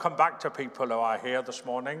come back to people who are here this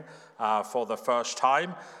morning for the first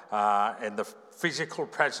time in the physical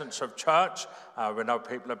presence of church. We know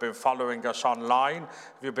people have been following us online.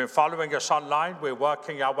 If you've been following us online, we're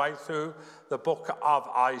working our way through the book of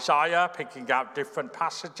Isaiah, picking out different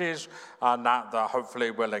passages, and that hopefully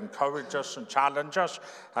will encourage us and challenge us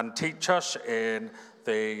and teach us in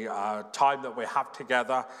the time that we have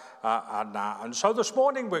together. And so this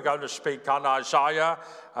morning we're going to speak on Isaiah,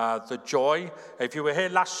 the joy. If you were here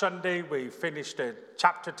last Sunday, we finished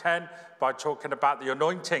chapter 10 by talking about the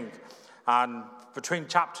anointing. And between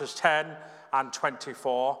chapters 10 and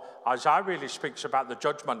 24, Isaiah really speaks about the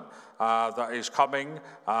judgment that is coming.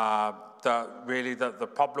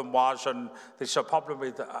 The problem was, and this is a problem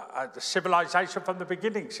with the civilization from the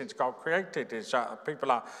beginning since God created, is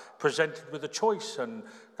people are presented with a choice, and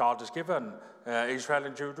God has given Israel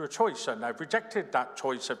and Judah a choice, and they've rejected that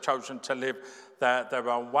choice, have chosen to live their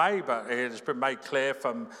own way. But it has been made clear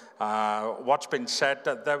from what's been said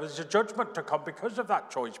that there is a judgment to come because of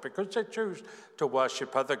that choice, because they choose to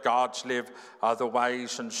worship other gods, live other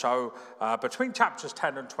ways. And so between chapters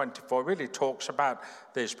 10 and 24 really talks about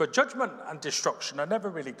this. But judgment and destruction are never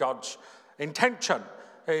really God's intention.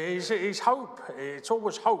 It's hope. It's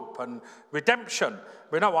always hope and redemption.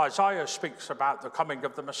 We know Isaiah speaks about the coming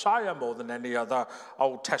of the Messiah more than any other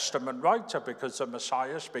Old Testament writer, because the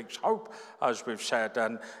Messiah speaks hope, as we've said.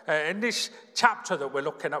 And in this chapter that we're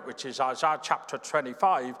looking at, which is Isaiah chapter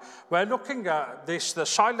 25, we're looking at this, the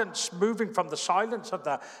silence, moving from the silence of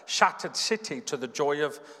the shattered city to the joy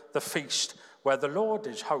of the feast where the Lord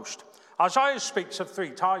is host. Isaiah speaks of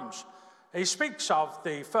 3 times. He speaks of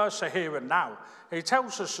the first, the here and now. He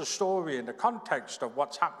tells us a story in the context of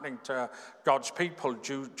what's happening to God's people,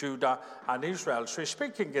 Judah and Israel. So he's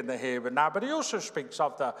speaking in the here and now, but he also speaks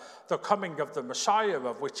of the coming of the Messiah,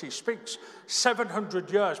 of which he speaks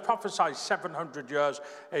 700 years, prophesies 700 years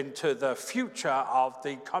into the future of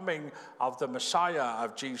the coming of the Messiah,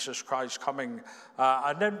 of Jesus Christ coming.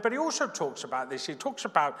 But he also talks about this. He talks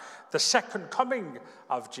about the second coming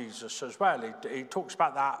of Jesus as well. He talks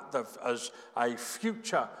about that as a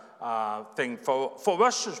future thing for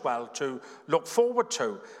us as well to look forward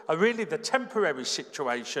to. Really the temporary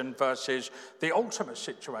situation versus the ultimate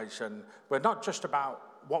situation. We're not just about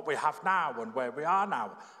what we have now and where we are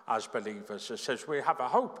now as believers. It says we have a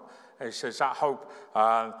hope. It says that hope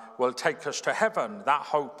will take us to heaven. That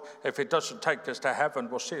hope, if it doesn't take us to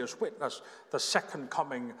heaven, will see us witness the second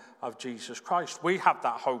coming of Jesus Christ. We have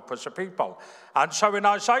that hope as a people. And so in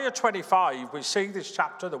Isaiah 25, we see this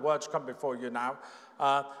chapter, the words come before you now.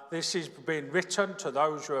 This is being written to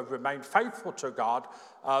those who have remained faithful to God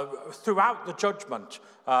throughout the judgment.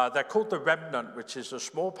 They're called the remnant, which is a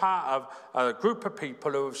small part of a group of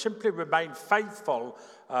people who have simply remained faithful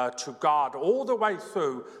to God all the way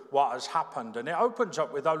through what has happened. And it opens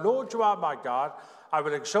up with, "O Lord, you are my God. I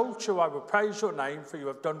will exalt you, I will praise your name, for you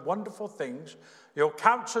have done wonderful things. Your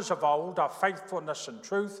counsels of old are faithfulness and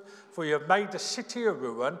truth, for you have made a city a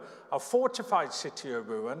ruin, a fortified city a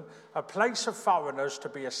ruin, a place of foreigners to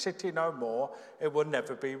be a city no more. It will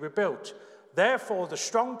never be rebuilt. Therefore the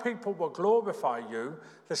strong people will glorify you.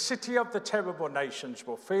 The city of the terrible nations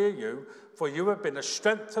will fear you, for you have been a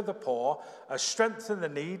strength to the poor, a strength to the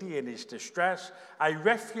needy in his distress, a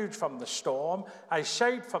refuge from the storm, a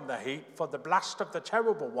shade from the heat, for the blast of the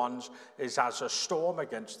terrible ones is as a storm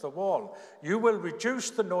against the wall. You will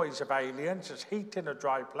reduce the noise of aliens as heat in a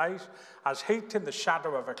dry place, as heat in the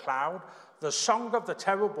shadow of a cloud. The song of the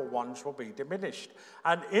terrible ones will be diminished.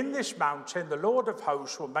 And in this mountain, the Lord of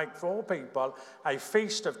hosts will make for all people a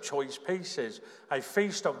feast of choice pieces, a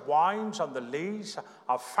feast of wines on the lees,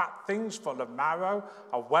 of fat things full of marrow,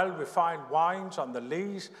 of well-refined wines on the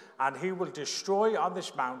lees. And he will destroy on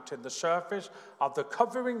this mountain the surface of the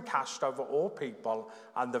covering cast over all people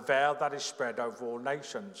and the veil that is spread over all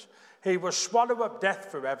nations. He will swallow up death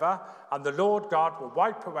forever, and the Lord God will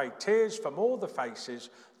wipe away tears from all the faces.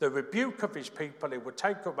 The rebuke of his people he will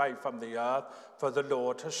take away from the earth, for the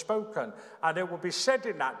Lord has spoken. And it will be said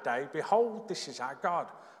in that day, behold, this is our God.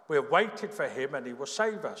 We have waited for him, and he will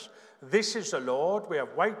save us. This is the Lord, we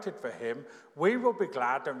have waited for him. We will be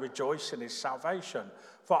glad and rejoice in his salvation.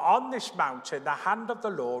 For on this mountain the hand of the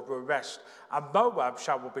Lord will rest, and Moab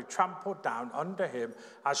shall be trampled down under him,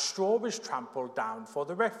 as straw is trampled down for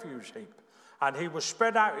the refuse heap. And he will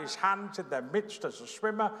spread out his hands in their midst as a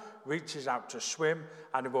swimmer reaches out to swim,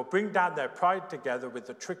 and he will bring down their pride together with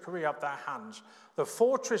the trickery of their hands. The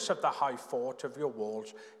fortress of the high fort of your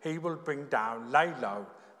walls he will bring down, lay low,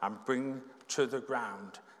 and bring to the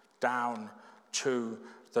ground, down to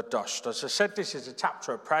the dust. As I said, this is a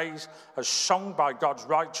chapter of praise, as sung by God's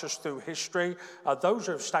righteous through history. Those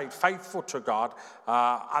who have stayed faithful to God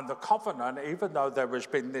and the covenant, even though there has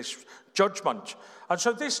been this judgment. And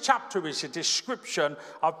so this chapter is a description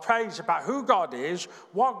of praise about who God is,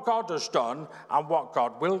 what God has done, and what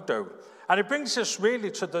God will do. And it brings us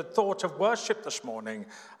really to the thought of worship this morning.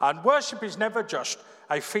 And worship is never just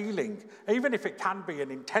a feeling, even if it can be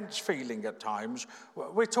an intense feeling at times.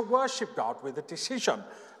 We're to worship God with a decision.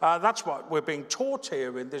 That's what we're being taught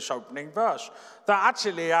here in this opening verse. That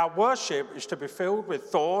actually our worship is to be filled with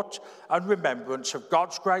thought and remembrance of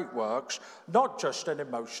God's great works, not just an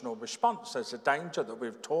emotional response. There's a danger that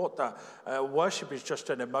we've taught that worship is just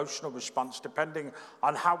an emotional response depending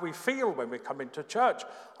on how we feel when we come into church.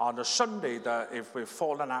 On a Sunday, that if we've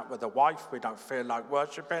fallen out with a wife, we don't feel like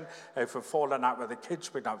worshiping. If we've fallen out with the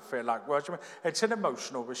kids, we don't feel like worshiping. It's an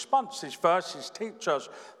emotional response. These verses teach us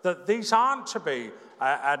that these aren't to be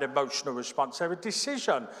an emotional response. They're a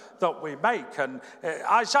decision that we make. And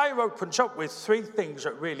Isaiah opens up with three things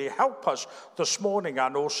that really help us this morning,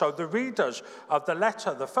 and also the readers of the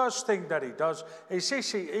letter. The first thing that he does is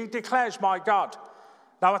this: he declares, "My God."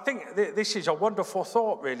 Now, I think this is a wonderful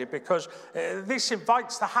thought, really, because this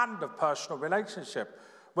invites the hand of personal relationship.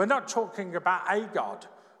 We're not talking about a God.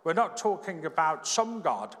 We're not talking about some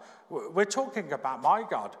God. We're talking about my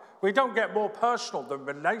God. We don't get more personal than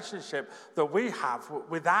the relationship that we have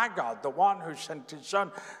with our God, the one who sent his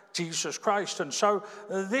son, Jesus Christ. And so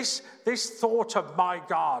this thought of my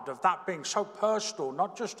God, of that being so personal,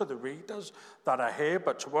 not just to the readers that are here,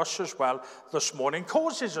 but to us as well this morning,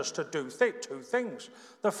 causes us to do two things.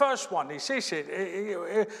 The first one is this: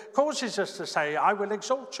 it causes us to say, "I will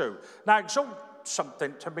exalt you." Now, exalt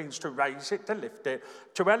something means to raise it, to lift it,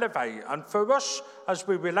 to elevate. And for us, as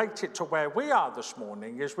we relate it to where we are this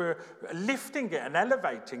morning, is we're lifting it and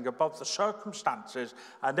elevating above the circumstances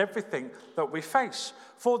and everything that we face.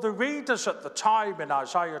 For the readers at the time in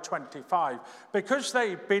Isaiah 25, because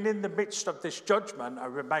they've been in the midst of this judgment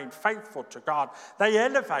and remained faithful to God, they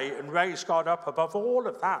elevate and raise God up above all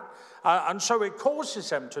of that. And so it causes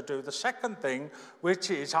them to do the second thing, which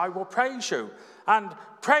is, "I will praise you." And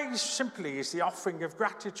praise simply is the offering of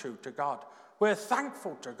gratitude to God. We're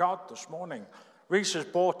thankful to God this morning. Reese has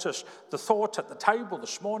brought us the thought at the table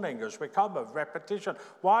this morning as we come of repetition.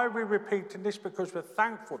 Why are we repeating this? Because we're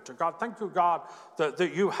thankful to God. Thank you, God, that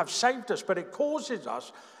you have saved us. But it causes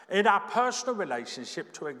us in our personal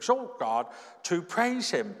relationship to exalt God, to praise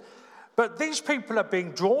him. But these people are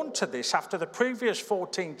being drawn to this after the previous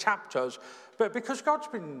 14 chapters, but because God's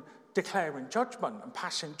been declaring judgment and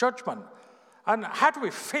passing judgment. And how do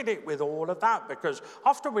we fit it with all of that? Because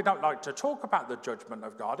often we don't like to talk about the judgment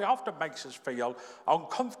of God. It often makes us feel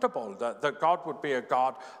uncomfortable that God would be a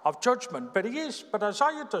God of judgment. But he is. But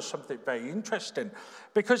Isaiah does something very interesting,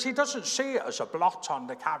 because he doesn't see it as a blot on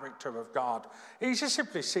the character of God. He just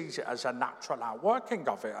simply sees it as a natural outworking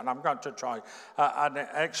of it. And I'm going to try and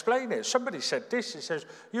explain it. Somebody said this. He says,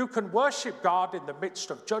 you can worship God in the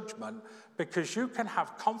midst of judgment because you can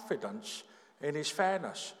have confidence in his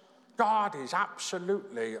fairness. God is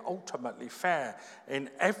absolutely, ultimately fair in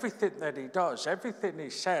everything that he does, everything he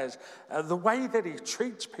says, the way that he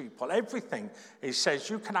treats people, everything he says.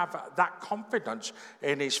 You can have that confidence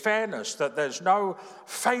in his fairness, that there's no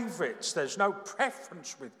favorites, there's no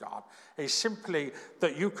preference with God. It's simply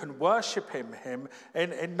that you can worship him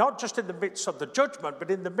in not just in the midst of the judgment, but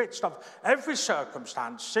in the midst of every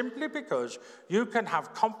circumstance, simply because you can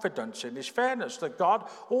have confidence in his fairness, that God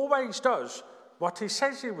always does what he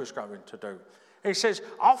says he was going to do. He says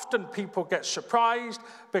often people get surprised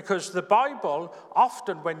because the Bible,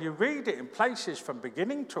 often when you read it in places from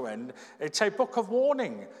beginning to end, it's a book of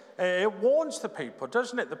warning. It warns the people,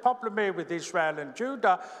 doesn't it? The problem here with Israel and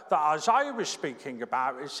Judah that Isaiah is speaking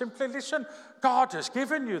about is simply, listen, God has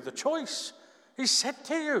given you the choice. He said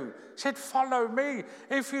to you, he said, follow me.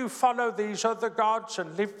 If you follow these other gods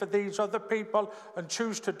and live for these other people and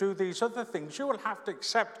choose to do these other things, you will have to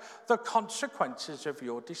accept the consequences of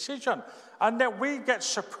your decision. And that we get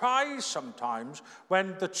surprised sometimes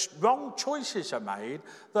when the wrong choices are made,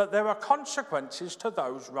 that there are consequences to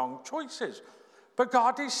those wrong choices. But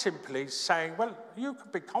God is simply saying, well, you can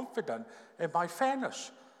be confident in my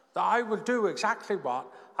fairness, that I will do exactly what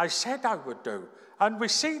I said I would do. And we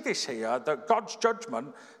see this here, that God's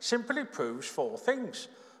judgment simply proves four things.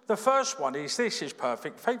 The first one is this, is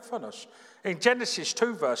perfect faithfulness. In Genesis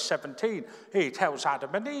 2, verse 17, he tells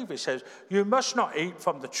Adam and Eve, he says, you must not eat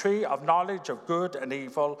from the tree of knowledge of good and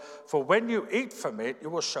evil, for when you eat from it,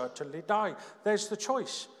 you will certainly die. There's the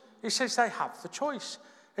choice. He says they have the choice.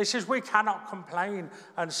 He says we cannot complain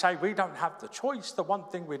and say we don't have the choice. The one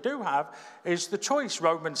thing we do have is the choice.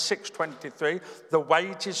 Romans 6:23, the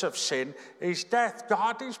wages of sin is death.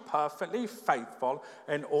 God is perfectly faithful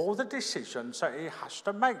in all the decisions that he has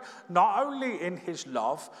to make, not only in his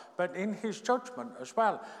love, but in his judgment as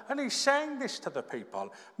well. And he's saying this to the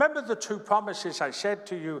people. Remember the two promises I said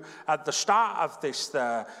to you at the start of this,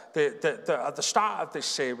 at the start of this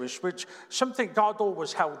series, which something God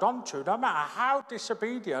always held on to, no matter how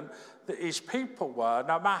disobedient that his people were,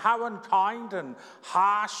 no matter how unkind and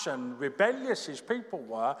harsh and rebellious his people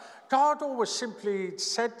were, God always simply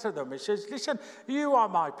said to them, he says, listen, you are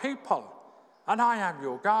my people, and I am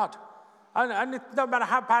your God. And no matter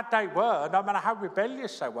how bad they were, no matter how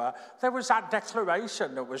rebellious they were, there was that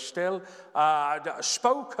declaration that was still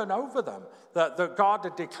spoken over them, that God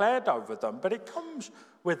had declared over them. But it comes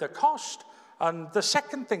with a cost. And the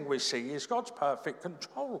second thing we see is God's perfect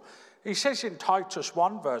control. He says in Titus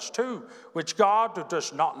 1 verse 2, which God, who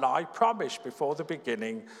does not lie, promised before the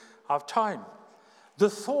beginning of time. The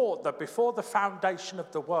thought that before the foundation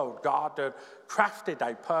of the world, God had crafted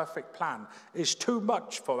a perfect plan is too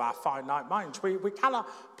much for our finite minds. We cannot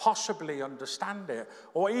possibly understand it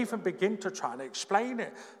or even begin to try and explain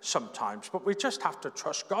it sometimes. But we just have to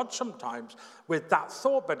trust God sometimes with that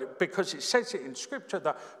thought. But because it says it in Scripture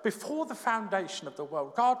that before the foundation of the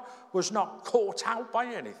world, God was not caught out by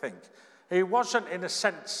anything. He wasn't, in a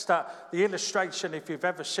sense, that the illustration, if you've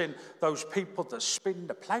ever seen those people that spin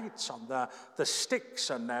the plates on the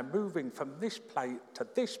sticks and they're moving from this plate to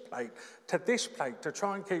this plate to this plate to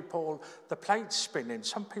try and keep all the plates spinning.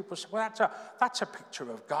 Some people say, well, that's a picture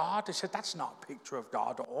of God. He said, that's not a picture of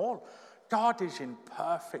God at all. God is in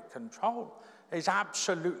perfect control. He's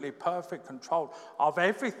absolutely perfect control of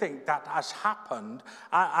everything that has happened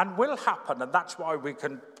and will happen. And that's why we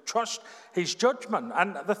can trust his judgment.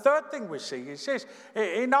 And the third thing we see is this.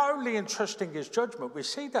 Not only in trusting his judgment, we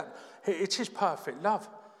see that it's his perfect love.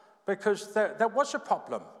 Because there was a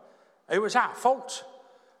problem. It was our fault.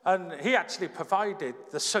 And he actually provided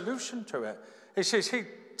the solution to it. He says he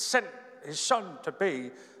sent his son to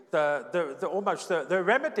be the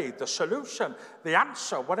remedy, the solution, the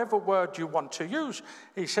answer, whatever word you want to use.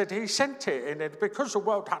 He said he sent it in it because the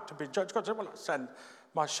world had to be judged. God said, well, I send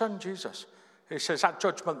my son Jesus. He says that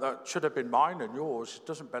judgment that should have been mine and yours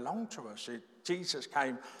doesn't belong to us. Jesus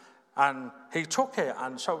came and he took it.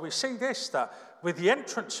 And so we see this, that with the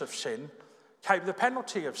entrance of sin came the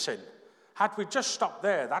penalty of sin. Had we just stopped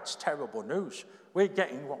there, that's terrible news. We're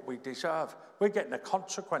getting what we deserve. We're getting the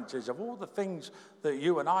consequences of all the things that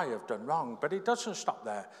you and I have done wrong. But it doesn't stop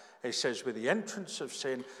there. It says, with the entrance of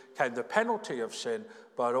sin came the penalty of sin,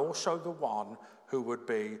 but also the one who would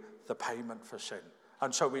be the payment for sin.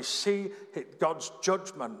 And so we see God's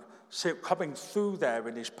judgment coming through there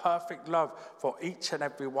in his perfect love for each and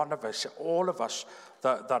every one of us, all of us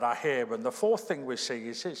that are here. And the fourth thing we see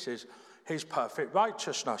is this, is his perfect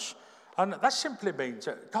righteousness. And that simply means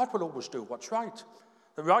that God will always do what's right.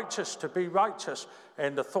 The righteous, to be righteous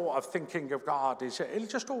in the thought of thinking of God, is that he'll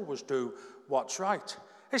just always do what's right.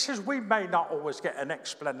 It says we may not always get an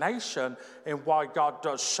explanation in why God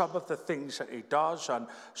does some of the things that he does, and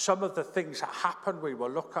some of the things that happen we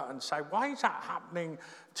will look at and say, why is that happening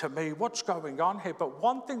to me? What's going on here? But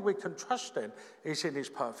one thing we can trust in is in his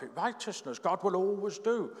perfect righteousness. God will always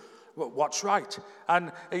do what's right.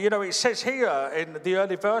 And, it says here in the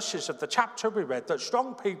early verses of the chapter we read that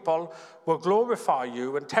strong people will glorify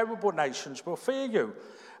you and terrible nations will fear you.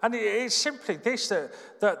 And it's simply this,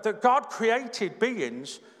 that God created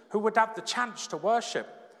beings who would have the chance to worship.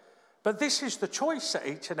 But this is the choice that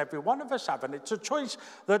each and every one of us have, and it's a choice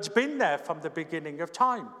that's been there from the beginning of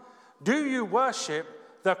time. Do you worship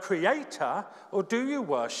the Creator, or do you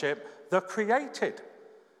worship the created?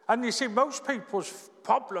 And you see, most people's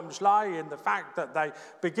problems lie in the fact that they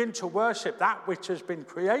begin to worship that which has been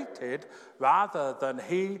created rather than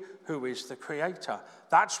he who is the creator.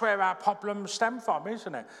 That's where our problems stem from,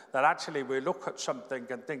 isn't it? That actually we look at something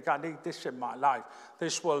and think, I need this in my life.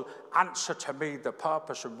 This will answer to me the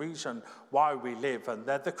purpose and reason why we live. And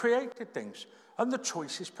they're the created things. And the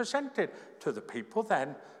choice is presented to the people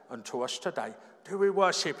then and to us today. Do we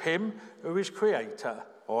worship him who is creator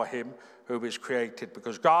or him who is created?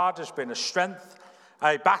 Because God has been a strength,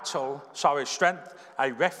 a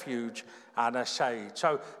refuge, and a shade.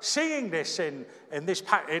 So seeing this in this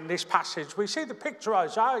passage, we see the picture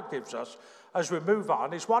Isaiah gives us as we move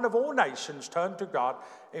on is one of all nations turned to God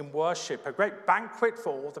in worship, a great banquet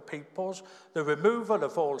for all the peoples, the removal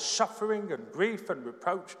of all suffering and grief and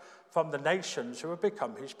reproach from the nations who have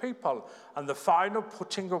become his people, and the final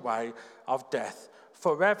putting away of death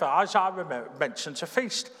forever. Isaiah mentions a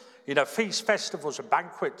feast. You know, feast, festivals, and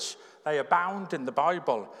banquets, they abound in the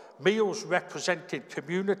Bible. Meals represented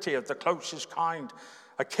community of the closest kind.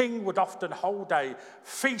 A king would often hold a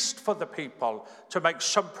feast for the people to make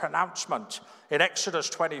some pronouncement. In Exodus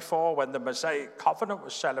 24, when the Mosaic covenant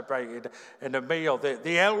was celebrated in a meal,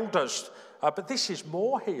 the elders, but this is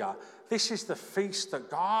more here. This is the feast that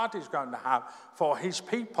God is going to have for his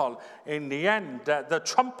people in the end. The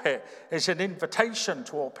trumpet is an invitation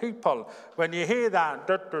to all people. When you hear that,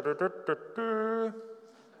 that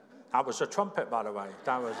was a trumpet, by the way.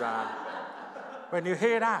 That was, when you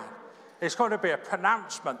hear that, it's going to be a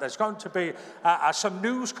pronouncement. There's going to be some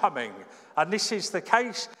news coming. And this is the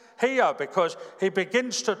case here, because he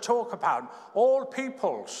begins to talk about all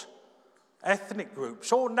peoples, ethnic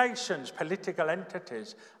groups, all nations, political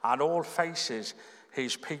entities, and all faces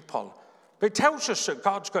his people. But it tells us that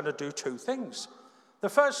God's going to do two things. The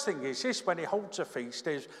first thing is this: when he holds a feast,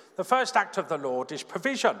 is the first act of the Lord is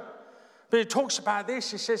provision. But he talks about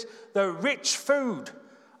this. He says the rich food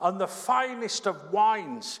and the finest of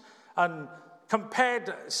wines, and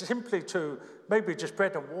compared simply to maybe just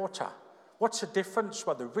bread and water. What's the difference?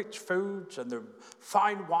 Well, the rich foods and the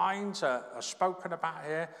fine wines are spoken about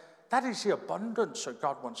here. That is the abundance that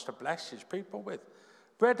God wants to bless his people with.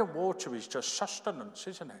 Bread and water is just sustenance,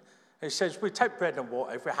 isn't it? He says we take bread and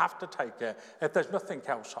water if we have to take it, if there's nothing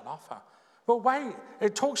else on offer. But wait,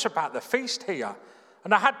 it talks about the feast here.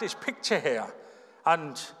 And I had this picture here,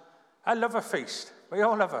 and I love a feast. We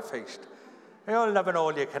all love a feast. We all love an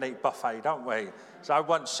all-you-can-eat buffet, don't we? So I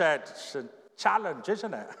once said, it's a challenge,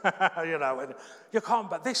 isn't it? You know, and you can't,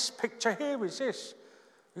 but this picture here is this.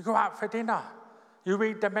 You go out for dinner. You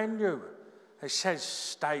read the menu. It says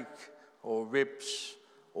steak or ribs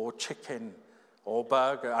or chicken or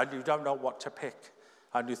burger, and you don't know what to pick.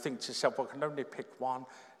 And you think to yourself, well, I can only pick one.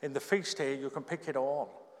 In the feast here, you can pick it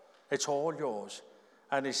all. It's all yours.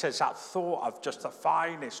 And he says that thought of just the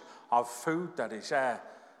finest of food that is there.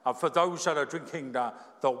 And for those that are drinking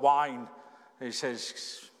the wine, he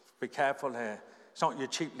says, be careful here. It's not your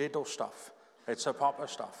cheap little stuff. It's the proper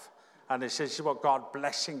stuff. And he says, this is what God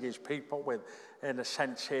blessing his people with, in a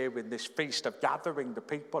sense here, with this feast of gathering the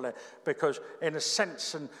people. Because in a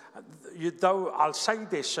sense, and though I'll say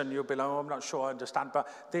this and you'll be like, oh, I'm not sure I understand,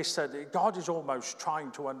 but this, God is almost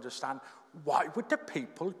trying to understand, why would the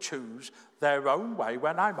people choose their own way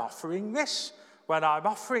when I'm offering this? When I'm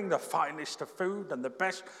offering the finest of food and the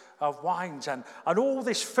best of wines and all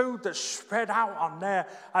this food that's spread out on there,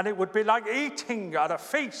 and it would be like eating at a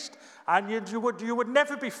feast, and you would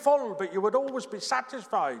never be full, but you would always be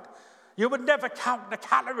satisfied. You would never count the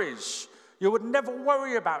calories. You would never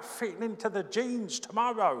worry about fitting into the jeans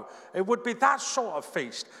tomorrow. It would be that sort of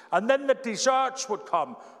feast. And then the desserts would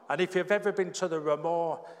come. And if you've ever been to the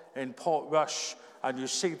Ramor in Portrush and you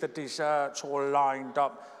see the desserts all lined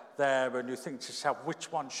up there, and you think to yourself,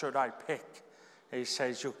 which one should I pick? He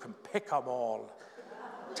says, you can pick them all.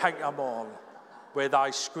 Take them all with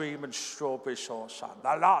ice cream and strawberry sauce on.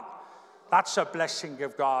 A lot. That's a blessing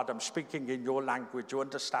of God. I'm speaking in your language. You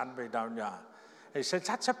understand me, don't you? He says,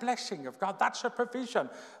 that's a blessing of God. That's a provision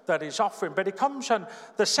that he's offering. But it comes, and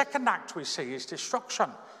the second act we see is destruction.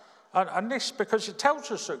 And this, because it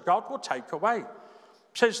tells us that God will take away.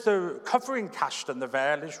 It says the covering cast and the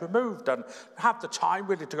veil is removed. And I have the time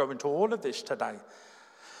really to go into all of this today.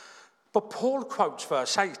 But Paul quotes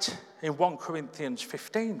verse 8 in 1 Corinthians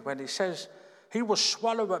 15 when he says, he will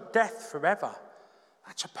swallow up death forever.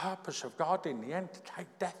 That's a purpose of God in the end, to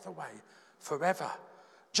take death away forever.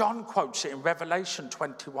 John quotes it in Revelation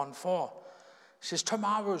 21:4. He says,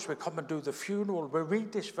 tomorrow as we come and do the funeral, we'll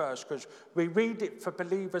read this verse because we read it for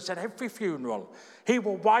believers at every funeral. He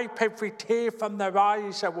will wipe every tear from their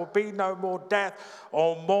eyes. There will be no more death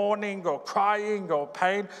or mourning or crying or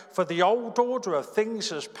pain, for the old order of things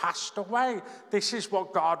has passed away. This is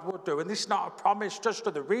what God will do. And this is not a promise just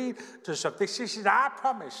to the readers of this. This is our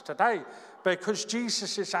promise today, because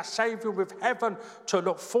Jesus is our Savior with heaven to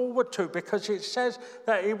look forward to, because it says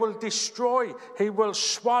that he will destroy, he will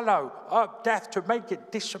swallow up death to make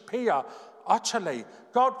it disappear utterly.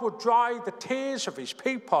 God will dry the tears of his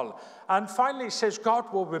people. And finally it says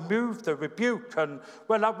God will remove the rebuke. And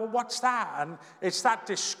well, what's that? And it's that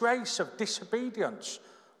disgrace of disobedience.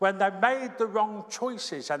 When they made the wrong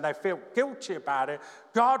choices and they feel guilty about it,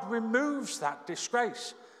 God removes that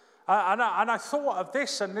disgrace. And I thought of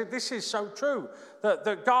this, and this is so true,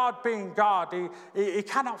 that God being God, he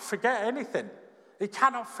cannot forget anything. He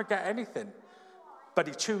cannot forget anything. But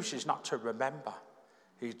he chooses not to remember.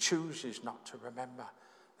 He chooses not to remember.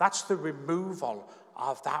 That's the removal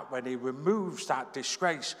of that, when he removes that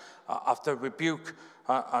disgrace of the rebuke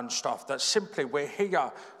and stuff. That simply we're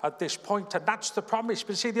here at this point, and that's the promise.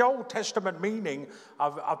 But see, the Old Testament meaning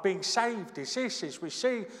of being saved is this, is we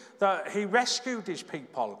see that he rescued his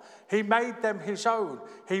people. He made them his own.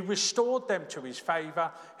 He restored them to his favor.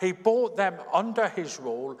 He brought them under his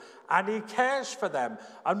rule, and he cares for them.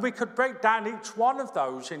 And we could break down each one of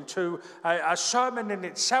those into a sermon in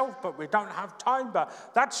itself, but we don't have time.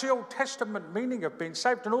 But that's the Old Testament meaning of being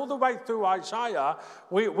saved. And all the way through Isaiah,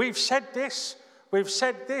 we've said this. We've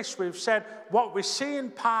said this. We've said what we see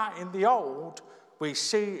in part in the old, we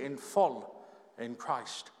see in full in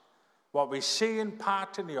Christ. What we see in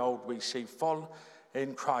part in the old, we see full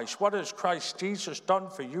in Christ. What has Christ Jesus done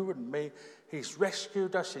for you and me? He's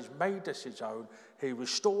rescued us. He's made us his own. He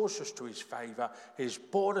restores us to his favor. He's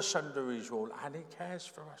brought us under his rule, and he cares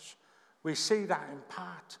for us. We see that in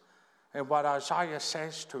part in what Isaiah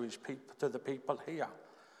says to his people, to the people here.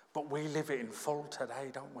 But we live it in full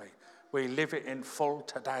today, don't we? We live it in full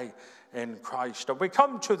today in Christ. And we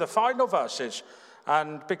come to the final verses,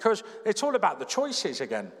 and because it's all about the choices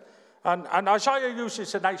again. And Isaiah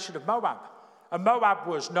uses the nation of Moab. And Moab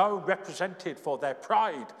was known, represented for their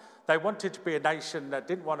pride. They wanted to be a nation that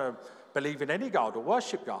didn't want to believe in any God or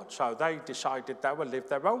worship God. So they decided they would live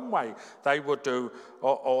their own way. They would do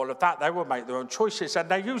all of that. They would make their own choices. And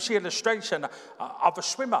they use the illustration of a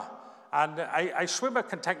swimmer. And a swimmer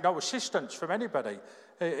can take no assistance from anybody.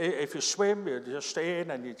 If you swim, you're just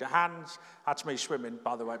in and your hands. That's me swimming,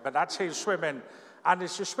 by the way. But that's his swimming. And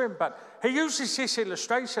it's a swim. But he uses this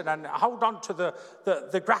illustration, and hold on to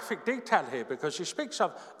the graphic detail here, because he speaks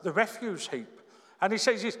of the refuse heap. And he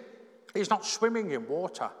says he's not swimming in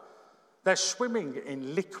water. They're swimming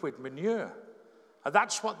in liquid manure. And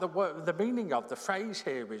that's what the meaning of the phrase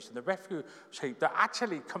here is, the refuse heap. They're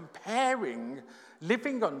actually comparing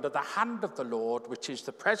living under the hand of the Lord, which is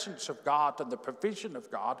the presence of God and the provision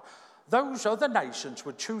of God. Those other nations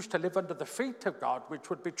would choose to live under the feet of God,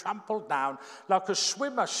 which would be trampled down like a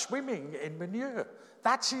swimmer swimming in manure.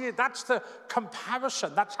 That's it. That's the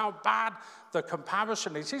comparison. That's how bad the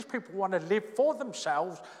comparison is. These people want to live for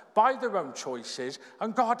themselves by their own choices,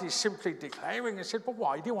 and God is simply declaring and said, but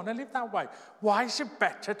why do you want to live that way? Why is it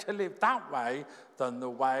better to live that way than the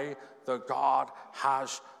way that God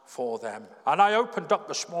has for them? And I opened up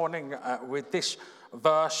this morning with this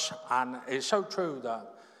verse, and it's so true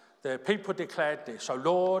that the people declared this. "O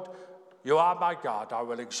Lord, you are my God. I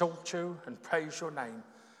will exalt you and praise your name.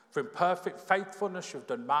 For in perfect faithfulness you've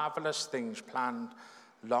done marvelous things planned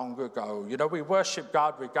long ago." You know, we worship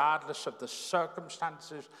God regardless of the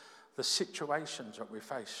circumstances, the situations that we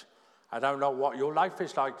face. I don't know what your life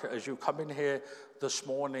is like as you come in here this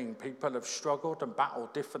morning. People have struggled and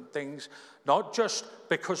battled different things, not just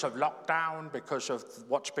because of lockdown, because of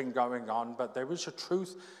what's been going on, but there is a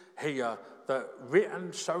truth here that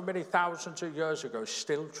written so many thousands of years ago is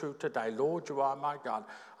still true today. Lord, you are my God.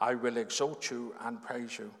 I will exalt you and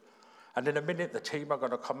praise you. And in a minute, the team are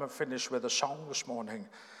going to come and finish with a song this morning.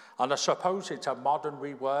 And I suppose it's a modern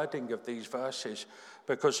rewording of these verses,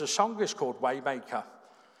 because the song is called Waymaker.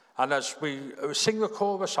 And as we sing the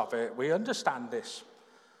chorus of it, we understand this,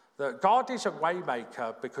 that God is a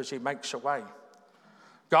waymaker because he makes a way.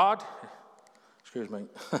 God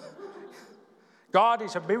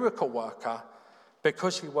is a miracle worker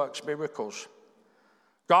because he works miracles.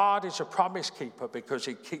 God is a promise keeper because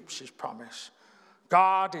he keeps his promise.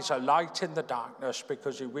 God is a light in the darkness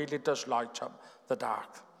because he really does light up the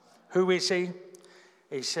dark. Who is he?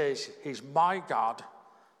 He says, he's my God.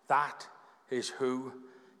 That is who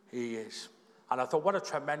he is. And I thought, what a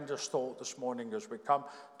tremendous thought this morning as we come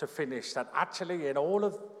to finish, that actually in all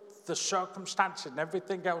of the circumstances and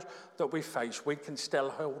everything else that we face, we can still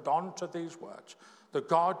hold on to these words. The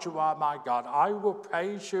God, you are my God. I will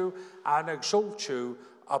praise you and exalt you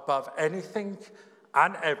above anything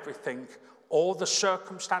and everything, all the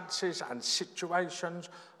circumstances and situations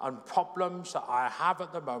and problems that I have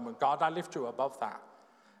at the moment. God, I lift you above that.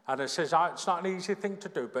 And it says, it's not an easy thing to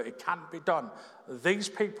do, but it can be done. These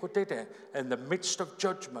people did it in the midst of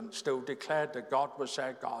judgment, still declared that God was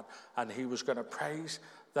their God, and he was going to praise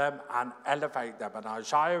them and elevate them. And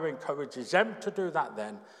Isaiah encourages them to do that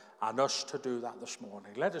then, and us to do that this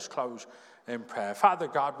morning. Let us close in prayer. Father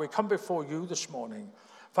God, we come before you this morning.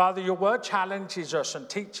 Father, your word challenges us and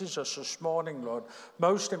teaches us this morning, Lord,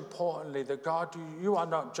 most importantly, that God, you are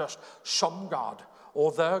not just some God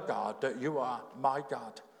or their God, that you are my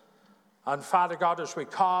God. And Father God, as we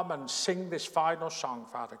come and sing this final song,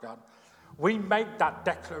 Father God, We make that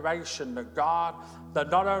declaration that God, that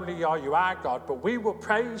not only are you our God, but we will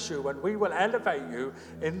praise you and we will elevate you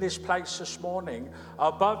in this place this morning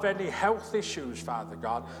above any health issues, Father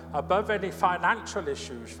God, above any financial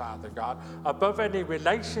issues, Father God, above any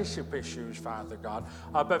relationship issues, Father God,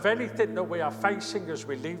 above anything that we are facing as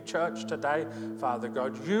we leave church today, Father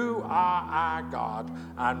God. You are our God,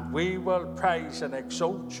 and we will praise and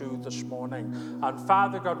exalt you this morning. And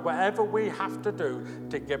Father God, whatever we have to do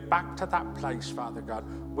to get back to that place, Father God,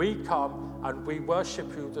 we come and we worship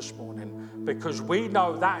you this morning, because we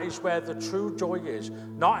know that is where the true joy is,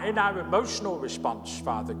 not in our emotional response,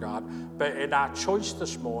 Father God, but in our choice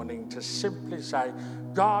this morning to simply say,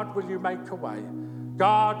 God, will you make a way?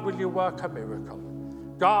 God, will you work a miracle?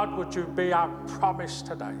 God, would you be our promise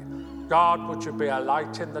today? God, would you be a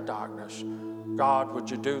light in the darkness? God, would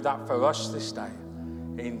you do that for us this day?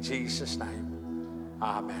 In Jesus' name,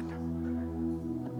 amen.